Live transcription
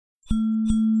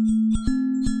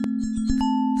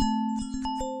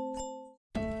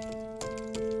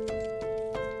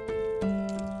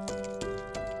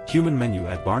Human menu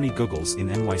at Barney Google's in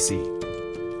NYC.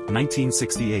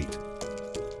 1968.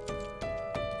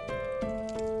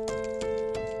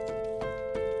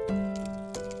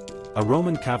 A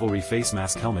Roman cavalry face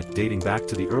mask helmet dating back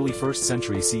to the early 1st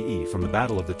century CE from the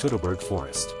Battle of the Teutoburg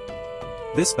Forest.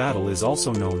 This battle is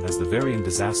also known as the Varian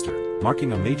Disaster,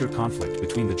 marking a major conflict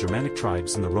between the Germanic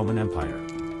tribes and the Roman Empire.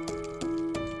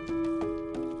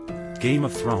 Game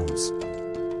of Thrones.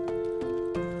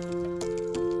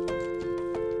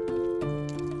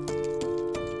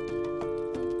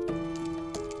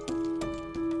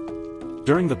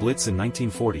 During the Blitz in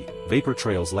 1940, vapor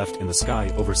trails left in the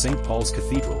sky over St. Paul's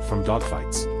Cathedral from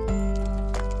dogfights.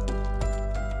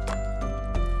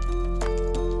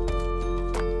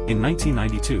 In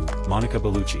 1992, Monica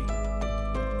Bellucci.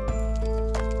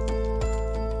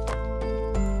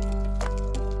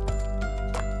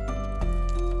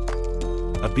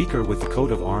 A beaker with the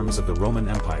coat of arms of the Roman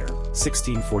Empire,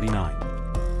 1649.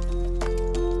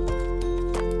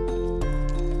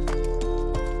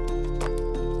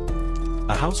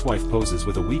 A housewife poses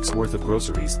with a week's worth of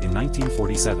groceries in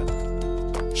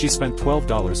 1947. She spent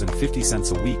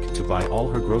 $12.50 a week to buy all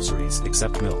her groceries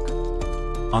except milk.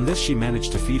 On this she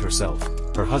managed to feed herself,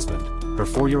 her husband, her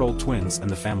 4-year-old twins and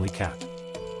the family cat.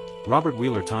 Robert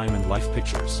Wheeler Time and Life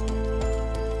Pictures.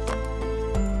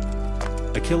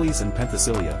 Achilles and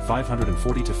Penthesilea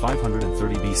 540 to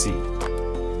 530 BC.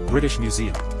 British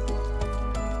Museum.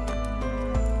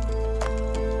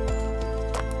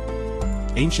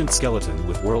 Ancient skeleton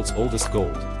with world's oldest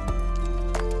gold.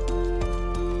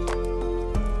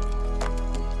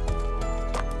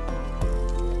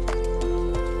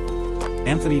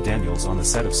 Anthony Daniels on the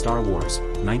set of Star Wars,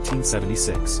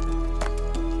 1976.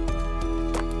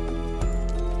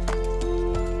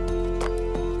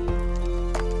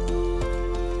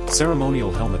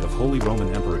 Ceremonial helmet of Holy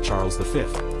Roman Emperor Charles V,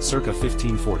 circa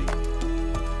 1540.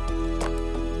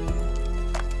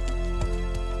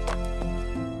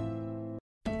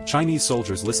 Chinese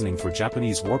soldiers listening for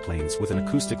Japanese warplanes with an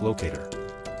acoustic locator.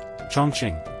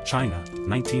 Chongqing, China,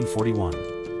 1941.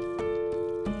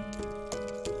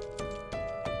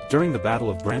 During the Battle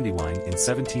of Brandywine in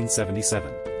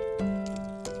 1777.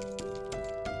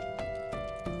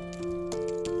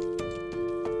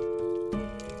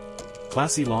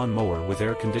 Classy lawn mower with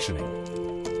air conditioning.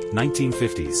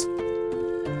 1950s.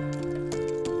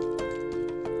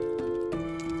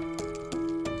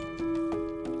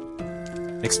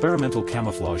 Experimental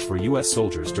camouflage for U.S.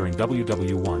 soldiers during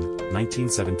WW1,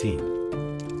 1917.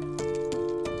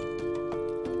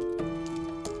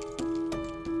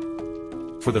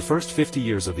 For the first 50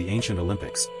 years of the ancient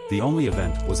Olympics, the only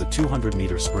event was a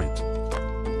 200-meter sprint.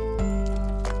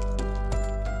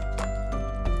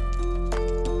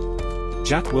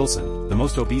 Jack Wilson, the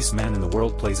most obese man in the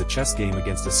world, plays a chess game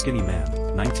against a skinny man,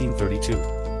 1932.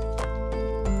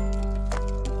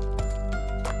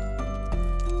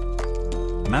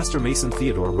 Master Mason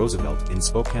Theodore Roosevelt in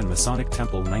Spokane Masonic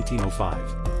Temple, 1905.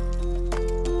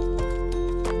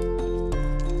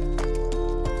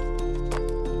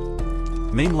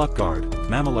 Mamluk Guard,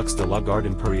 Mamelukes de la Garde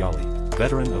Imperiale,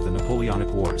 veteran of the Napoleonic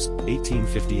Wars,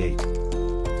 1858.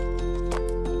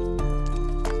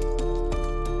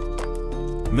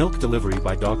 Milk delivery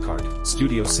by dogcart,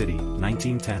 Studio City,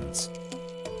 1910s.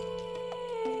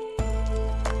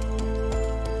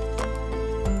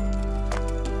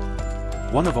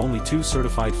 One of only 2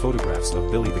 certified photographs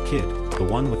of Billy the Kid, the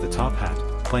one with the top hat,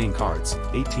 playing cards,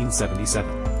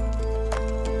 1877.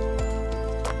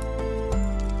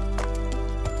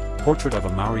 Portrait of a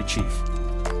Maori chief.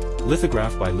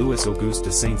 Lithograph by Louis Auguste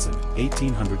de Saint-Saëns,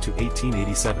 1800 to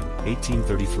 1887,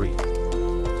 1833.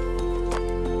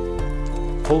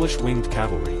 Polish winged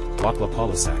cavalry, Wacław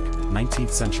Polasak,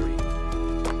 19th century.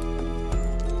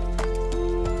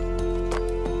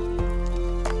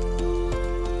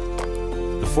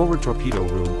 The forward torpedo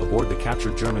room aboard the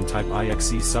captured German Type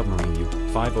IXC submarine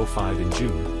U-505 in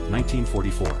June,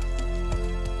 1944.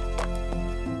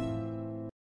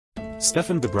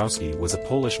 Stefan Dabrowski was a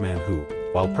Polish man who,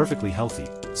 while perfectly healthy,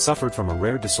 suffered from a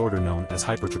rare disorder known as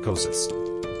hypertrichosis.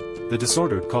 The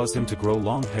disorder caused him to grow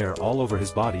long hair all over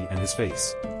his body and his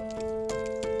face.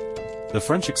 The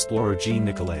French explorer Jean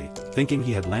Nicolet, thinking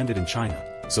he had landed in China,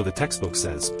 so the textbook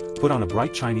says, put on a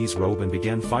bright Chinese robe and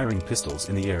began firing pistols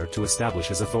in the air to establish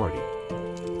his authority.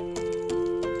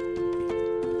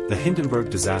 The Hindenburg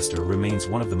disaster remains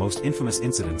one of the most infamous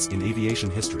incidents in aviation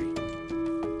history.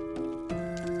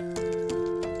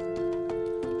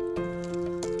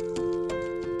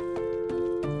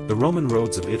 The Roman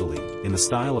roads of Italy, in the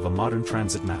style of a modern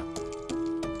transit map.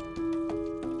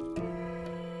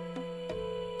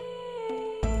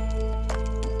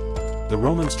 the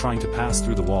Romans trying to pass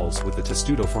through the walls with the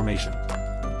Testudo formation.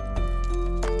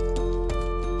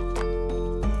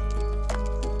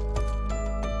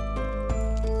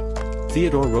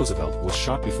 Theodore Roosevelt was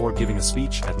shot before giving a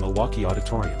speech at Milwaukee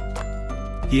Auditorium.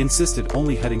 He insisted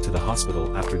only heading to the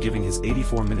hospital after giving his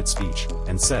 84-minute speech,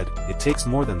 and said, "It takes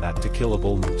more than that to kill a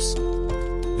bull moose."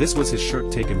 This was his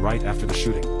shirt taken right after the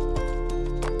shooting.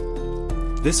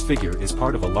 This figure is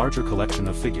part of a larger collection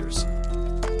of figures.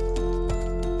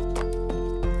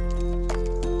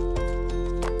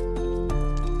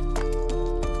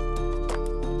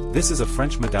 This is a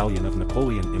French medallion of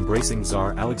Napoleon embracing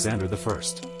Tsar Alexander I.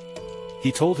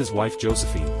 He told his wife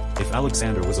Josephine, "If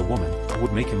Alexander was a woman, I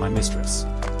would make him my mistress."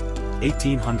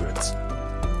 1800s.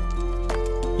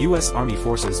 U.S. Army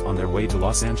forces on their way to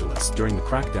Los Angeles during the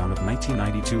crackdown of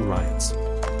 1992 riots.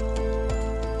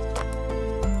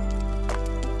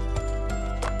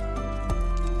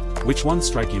 Which ones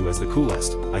strike you as the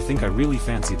coolest? I think I really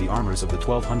fancy the armors of the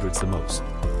 1200s the most.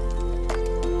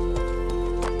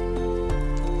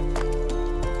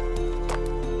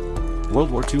 World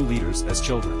War II leaders as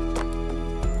children.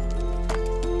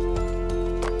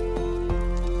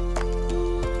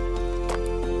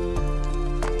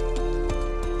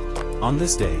 On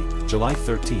this day, July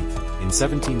 13th, in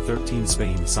 1713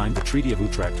 Spain signed the Treaty of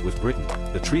Utrecht with Britain.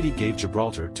 The treaty gave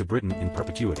Gibraltar to Britain in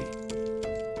perpetuity.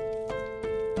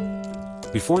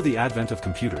 Before the advent of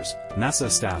computers, NASA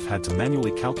staff had to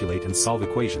manually calculate and solve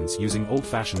equations using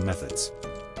old-fashioned methods.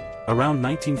 Around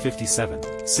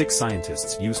 1957, 6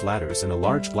 scientists used ladders and a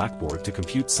large blackboard to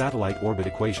compute satellite orbit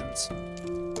equations.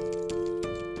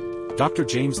 Dr.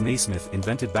 James Naismith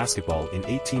invented basketball in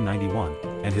 1891,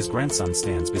 and his grandson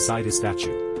stands beside his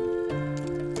statue.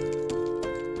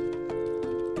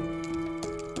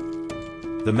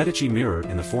 The Medici mirror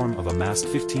in the form of a masked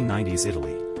 1590s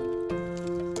Italy.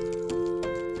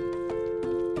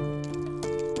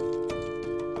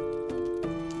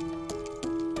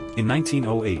 In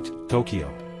 1908,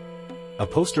 Tokyo. A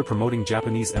poster promoting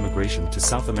Japanese emigration to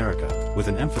South America, with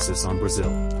an emphasis on Brazil.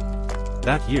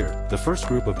 That year, the first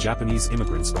group of Japanese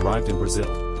immigrants arrived in Brazil,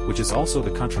 which is also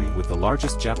the country with the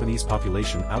largest Japanese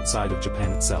population outside of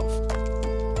Japan itself.